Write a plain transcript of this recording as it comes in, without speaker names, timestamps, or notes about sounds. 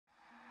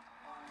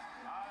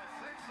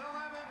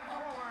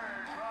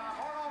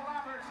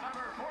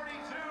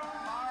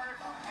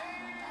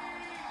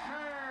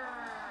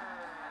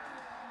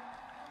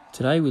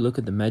Today we look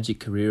at the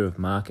Magic career of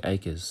Mark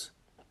Akers.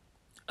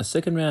 A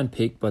second-round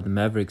pick by the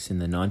Mavericks in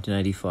the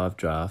 1985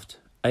 draft,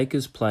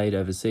 Akers played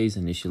overseas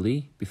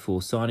initially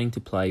before signing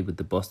to play with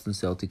the Boston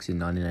Celtics in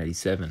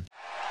 1987.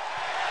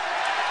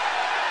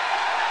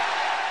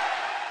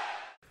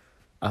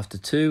 After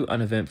two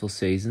uneventful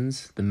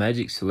seasons, the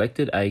Magic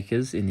selected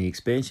Akers in the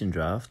expansion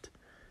draft,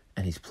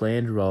 and his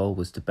planned role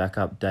was to back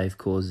up Dave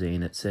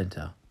Corzine at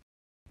centre.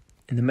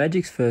 In the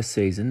Magic's first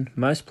season,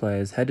 most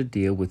players had to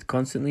deal with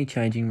constantly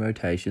changing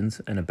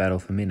rotations and a battle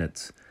for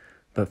minutes.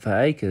 But for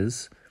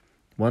Akers,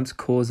 once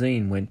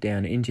Corzine went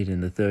down injured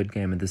in the third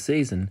game of the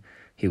season,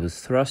 he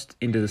was thrust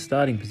into the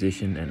starting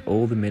position and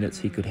all the minutes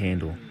he could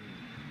handle.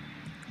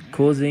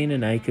 Corzine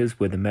and Akers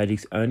were the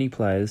Magic's only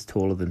players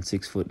taller than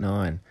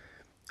 6'9",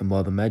 and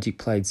while the Magic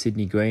played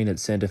Sidney Green at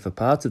centre for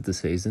parts of the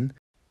season,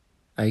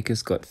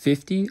 Akers got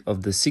 50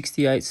 of the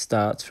 68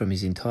 starts from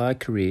his entire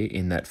career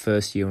in that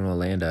first year in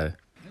Orlando.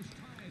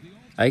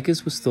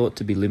 Akers was thought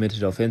to be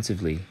limited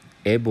offensively,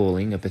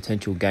 airballing a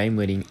potential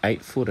game-winning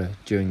 8-footer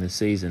during the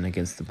season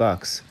against the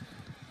Bucks,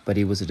 but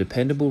he was a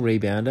dependable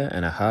rebounder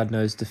and a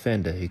hard-nosed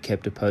defender who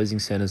kept opposing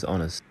centers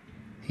honest.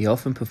 He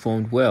often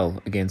performed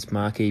well against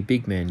marquee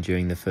big men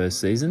during the first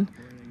season,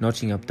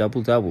 notching up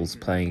double-doubles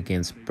playing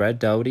against Brad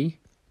Daugherty,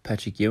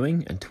 Patrick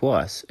Ewing, and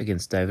twice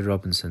against David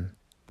Robinson.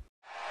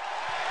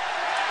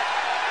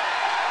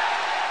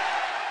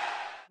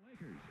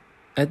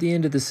 At the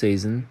end of the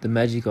season, the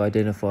Magic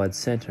identified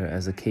centre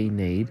as a key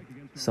need,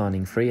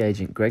 signing free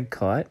agent Greg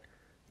Kite,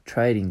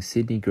 trading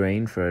Sidney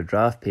Green for a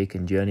draft pick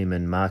and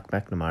journeyman Mark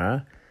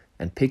McNamara,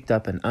 and picked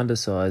up an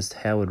undersized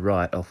Howard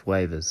Wright off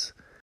waivers.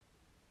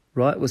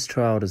 Wright was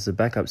trialled as a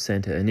backup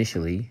centre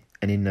initially,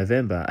 and in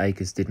November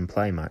Akers didn't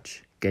play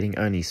much, getting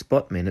only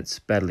spot minutes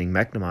battling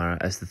McNamara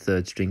as the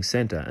third-string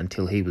centre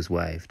until he was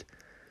waived.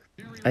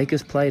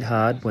 Akers played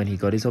hard when he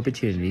got his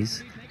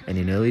opportunities, and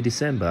in early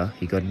December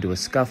he got into a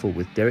scuffle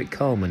with Derek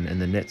Coleman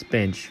and the Nets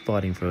bench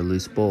fighting for a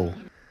loose ball.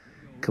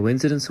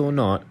 Coincidence or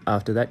not,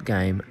 after that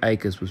game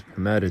Akers was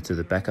promoted to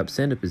the backup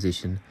centre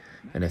position,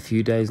 and a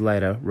few days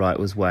later Wright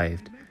was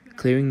waived,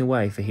 clearing the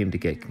way for him to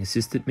get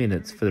consistent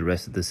minutes for the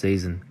rest of the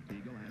season.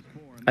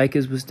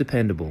 Akers was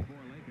dependable.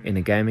 In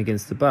a game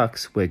against the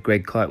Bucks, where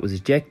Greg Kite was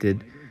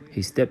ejected,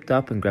 he stepped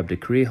up and grabbed a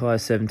career-high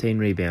 17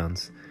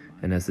 rebounds,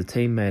 and as the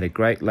team made a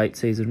great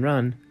late-season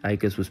run,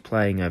 Akers was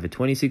playing over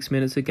 26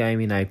 minutes a game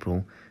in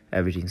April,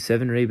 averaging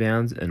 7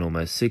 rebounds and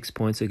almost 6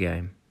 points a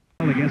game.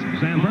 Against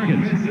Sam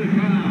Perkins.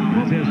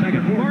 That's his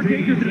second. Mark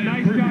Akers did a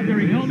nice job there.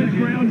 He held his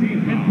ground,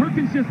 and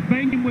Perkins just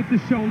banged him with the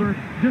shoulder,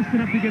 just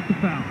enough to get the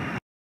foul.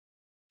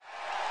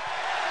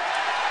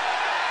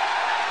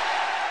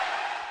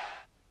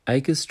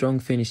 Akers' strong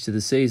finish to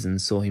the season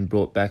saw him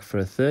brought back for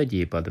a third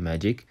year by the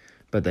Magic,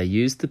 but they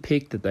used the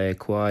pick that they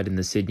acquired in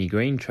the Sidney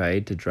Green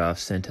trade to draft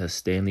centre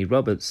Stanley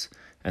Roberts,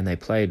 and they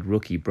played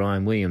rookie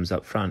Brian Williams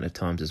up front at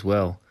times as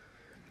well.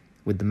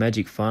 With the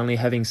Magic finally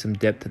having some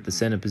depth at the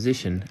centre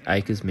position,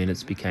 Akers'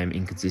 minutes became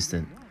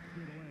inconsistent.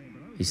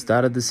 He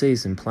started the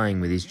season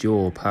playing with his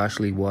jaw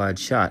partially wired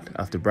shut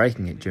after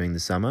breaking it during the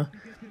summer,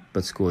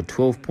 but scored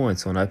 12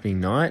 points on opening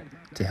night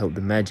to help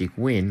the Magic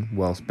win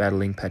whilst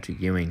battling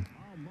Patrick Ewing.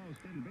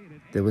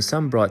 There were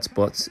some bright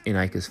spots in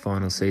Akers'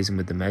 final season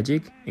with the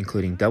Magic,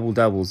 including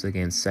double-doubles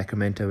against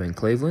Sacramento and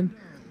Cleveland,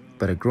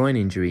 but a groin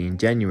injury in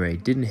January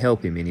didn't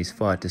help him in his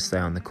fight to stay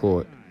on the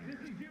court.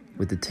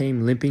 With the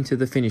team limping to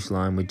the finish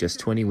line with just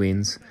 20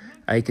 wins,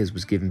 Akers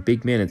was given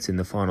big minutes in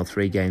the final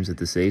 3 games of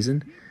the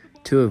season,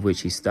 2 of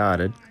which he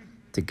started,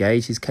 to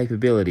gauge his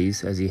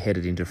capabilities as he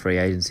headed into free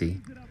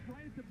agency.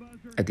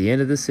 At the end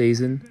of the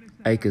season,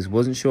 Akers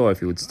wasn't sure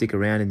if he would stick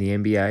around in the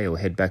NBA or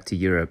head back to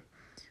Europe.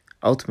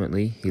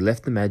 Ultimately, he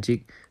left the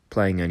Magic,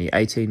 playing only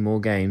 18 more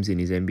games in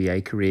his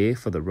NBA career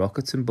for the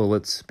Rockets and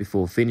Bullets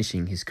before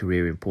finishing his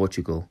career in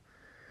Portugal.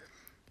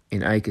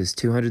 In Akers'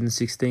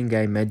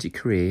 216-game Magic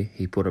career,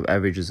 he put up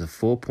averages of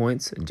 4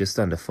 points and just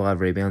under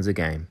 5 rebounds a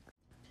game.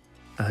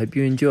 I hope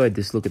you enjoyed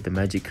this look at the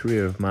Magic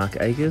career of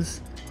Mark Akers.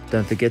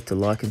 Don't forget to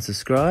like and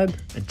subscribe,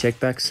 and check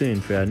back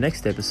soon for our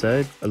next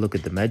episode, a look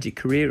at the Magic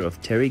career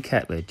of Terry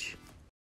Catledge.